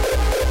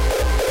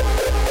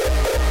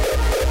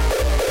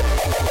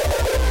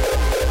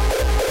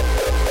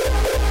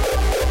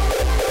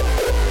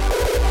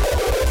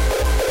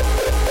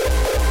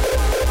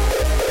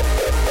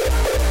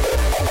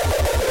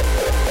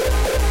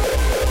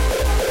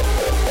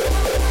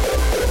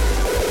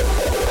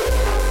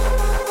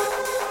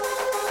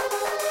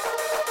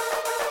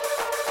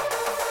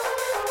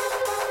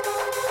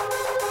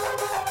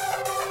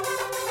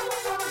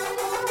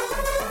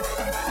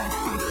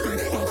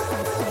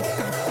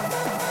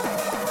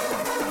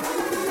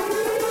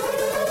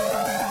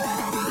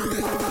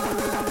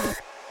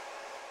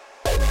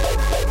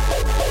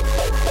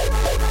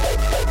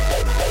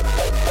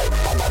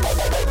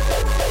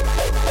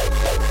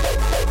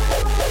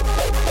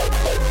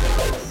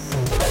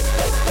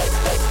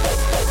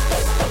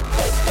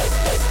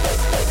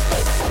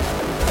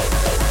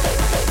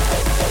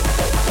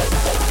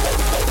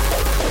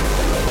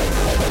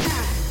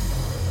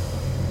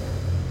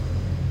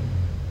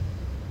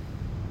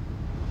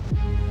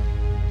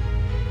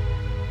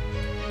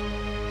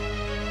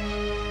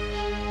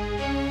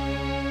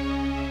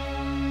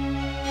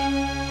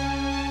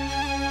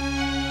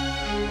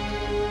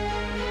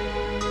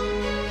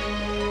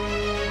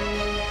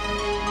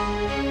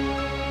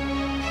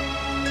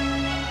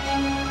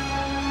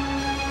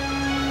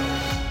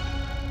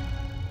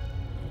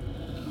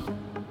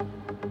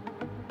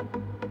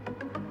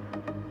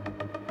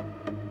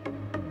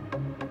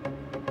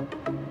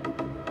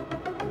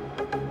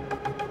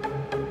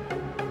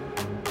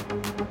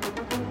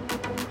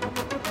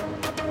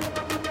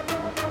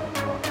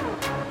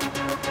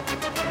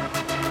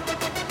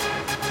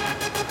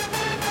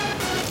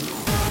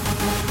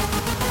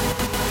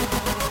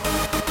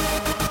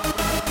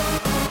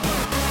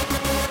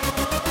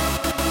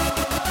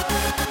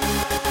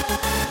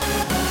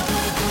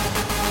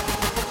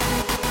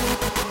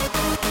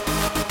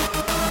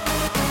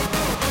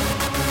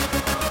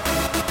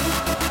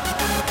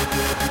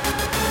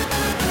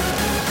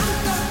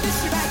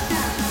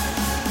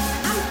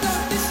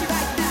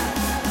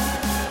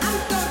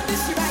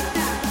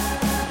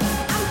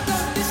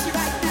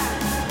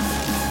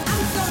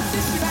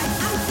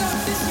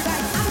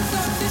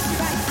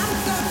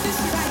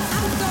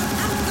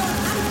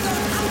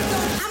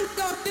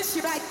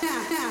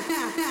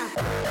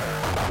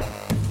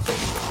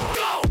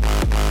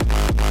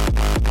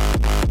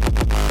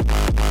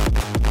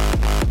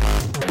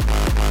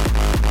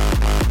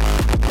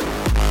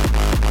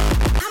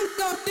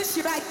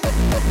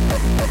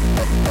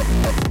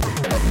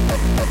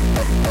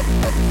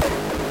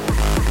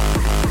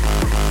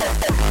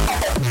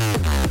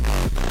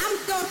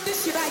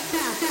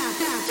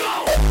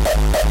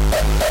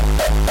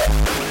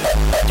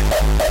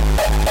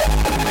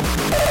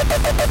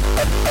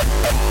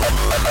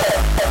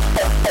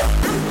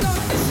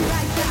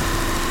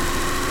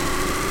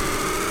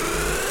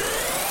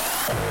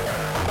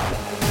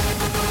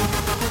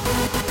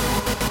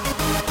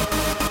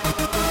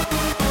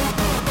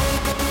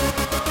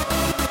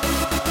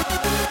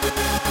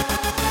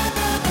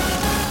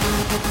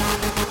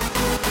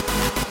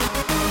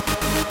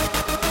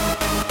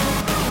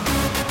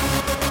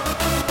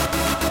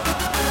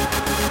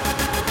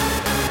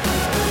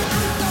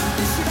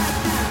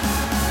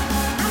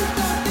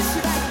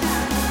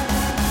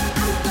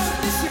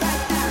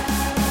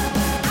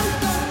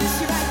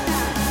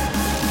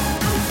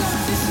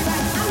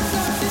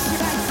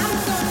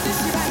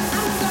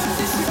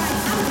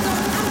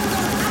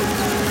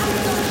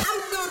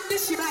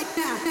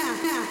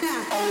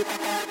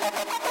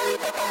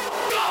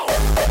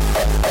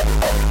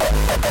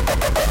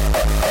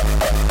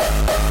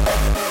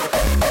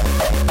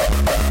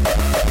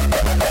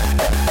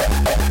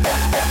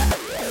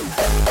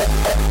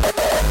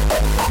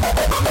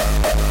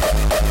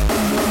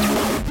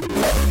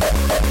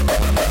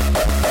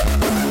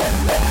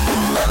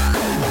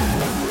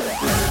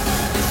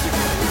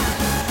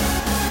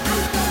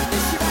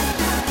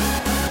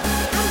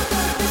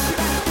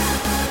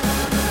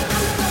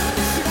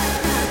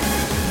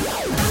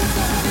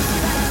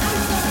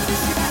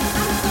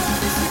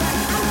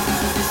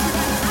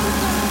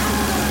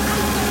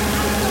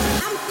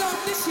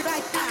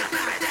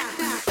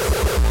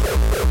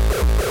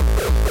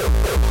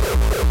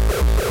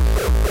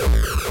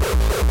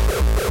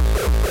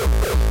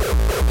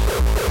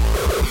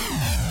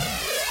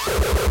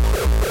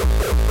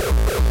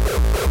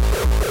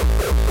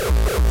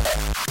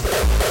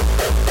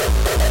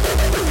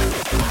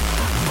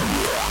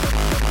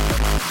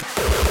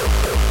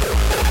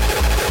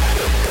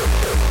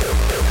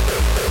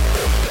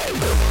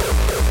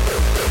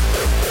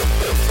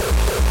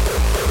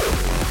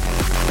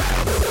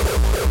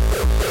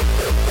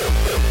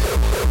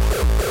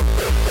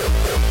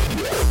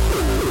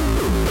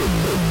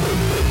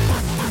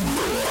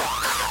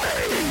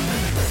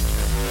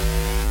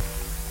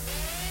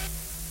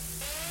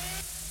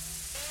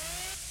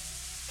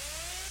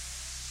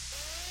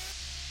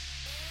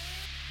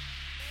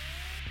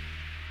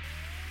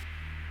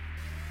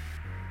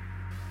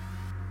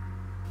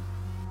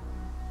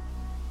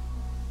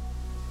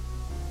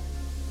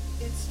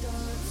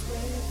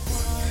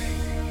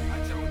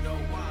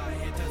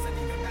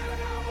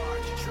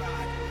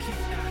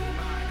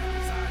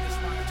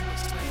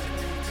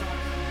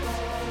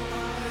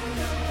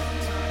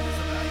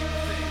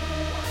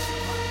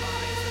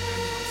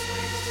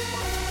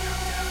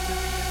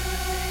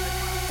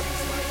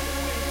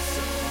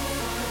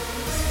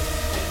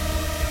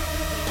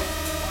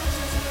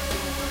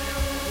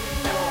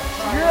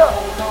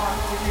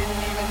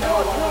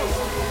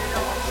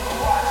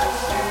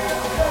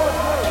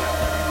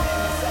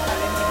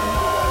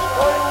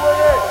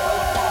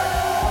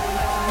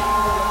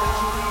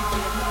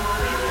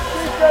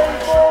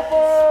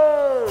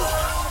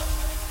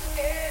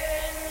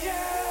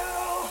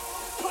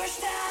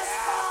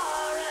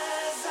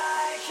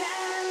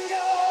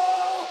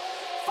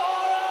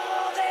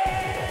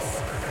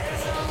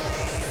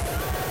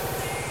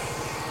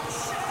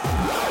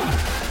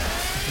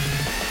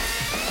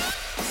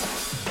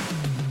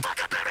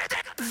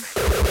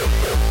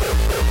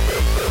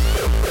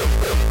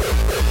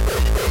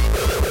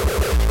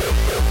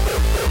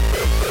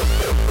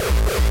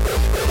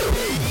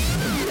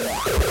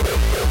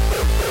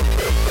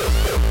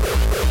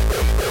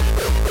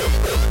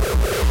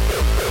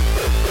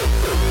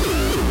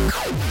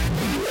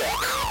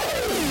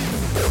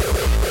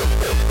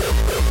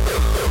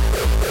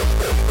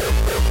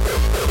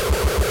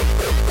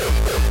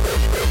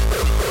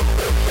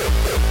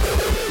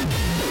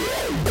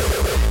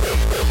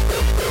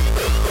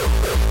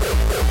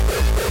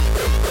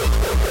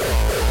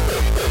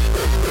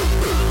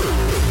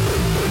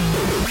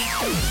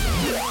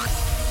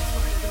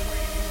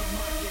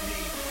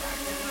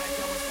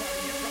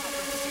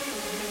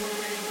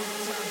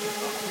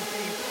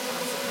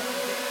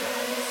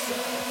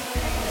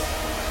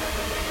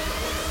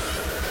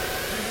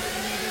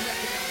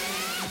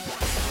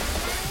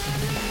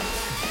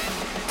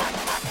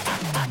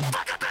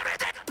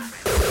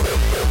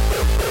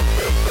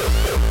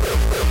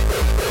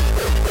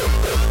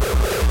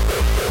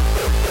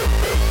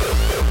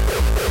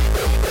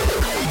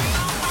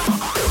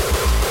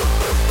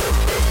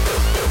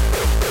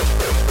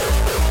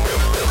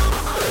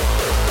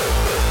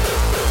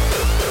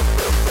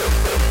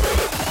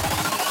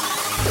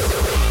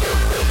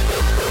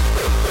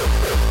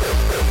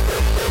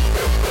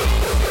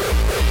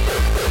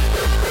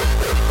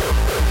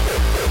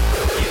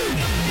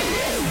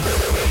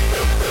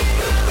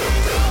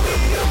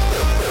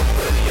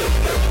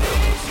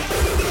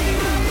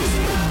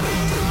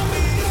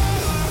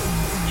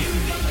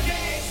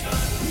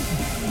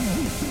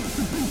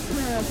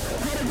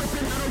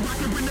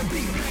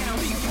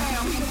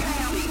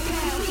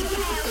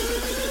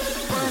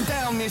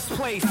 This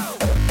place.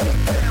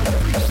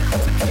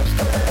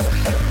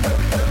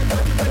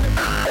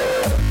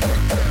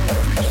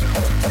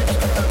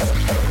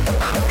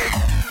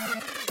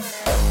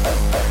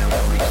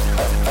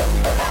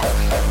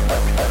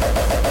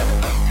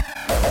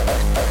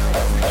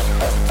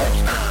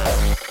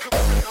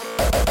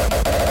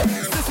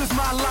 This is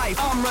my life,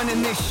 I'm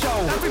running this show.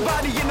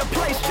 Everybody in the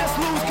place just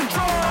lose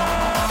control.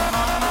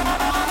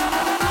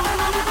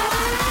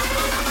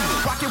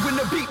 Rock it when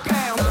the beat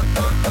pounds.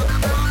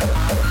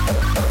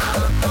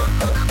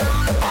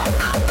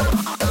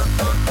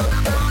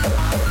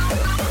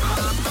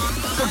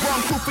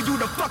 For you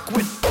to fuck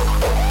with.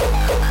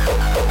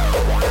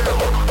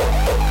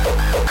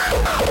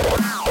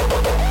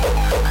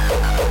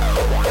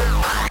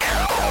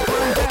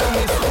 Burn down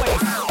this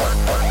place.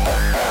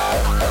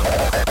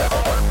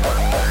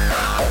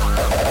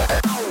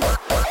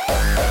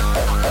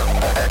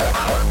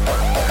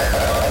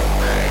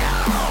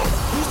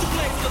 Who's to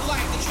blame for the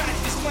life, the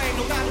tragedy's claim?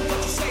 No matter what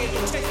you say, it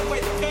don't take away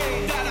the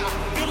pain. That I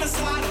feel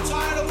inside, I'm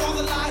tired of all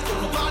the lies.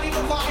 Don't nobody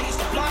know why, it's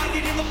the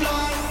blinded in the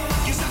blind.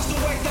 That's the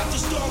way that the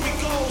story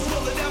goes.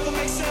 Will it ever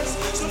make sense?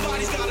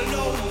 Somebody's gotta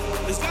know.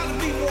 There's gotta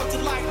be more to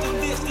life than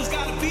this. There's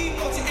gotta be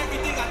more to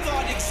everything I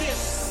thought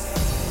exists.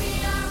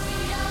 We are.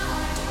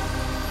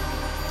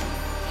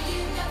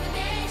 You got the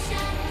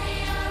nation.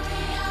 We are.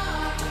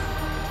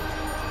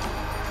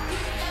 You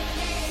got the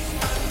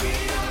nation. We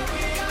are.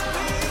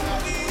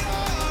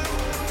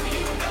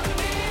 You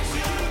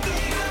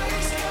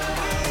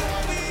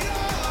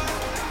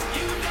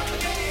got the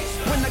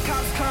nation. When the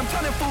cops come,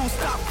 tell them fools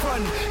stop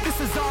frontin'. This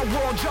is our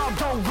world, y'all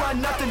don't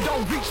run nothing.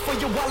 Don't reach for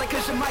your wallet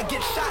cause you might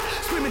get shot.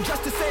 Screaming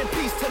justice and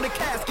peace till the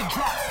casket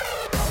drops.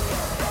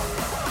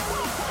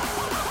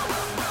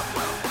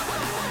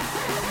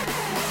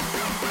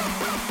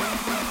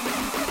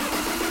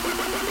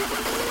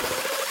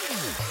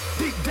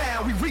 Deep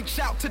down, we reach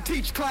out to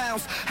teach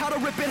clowns how to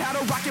rip it, how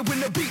to rock it when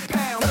the beat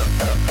pounds.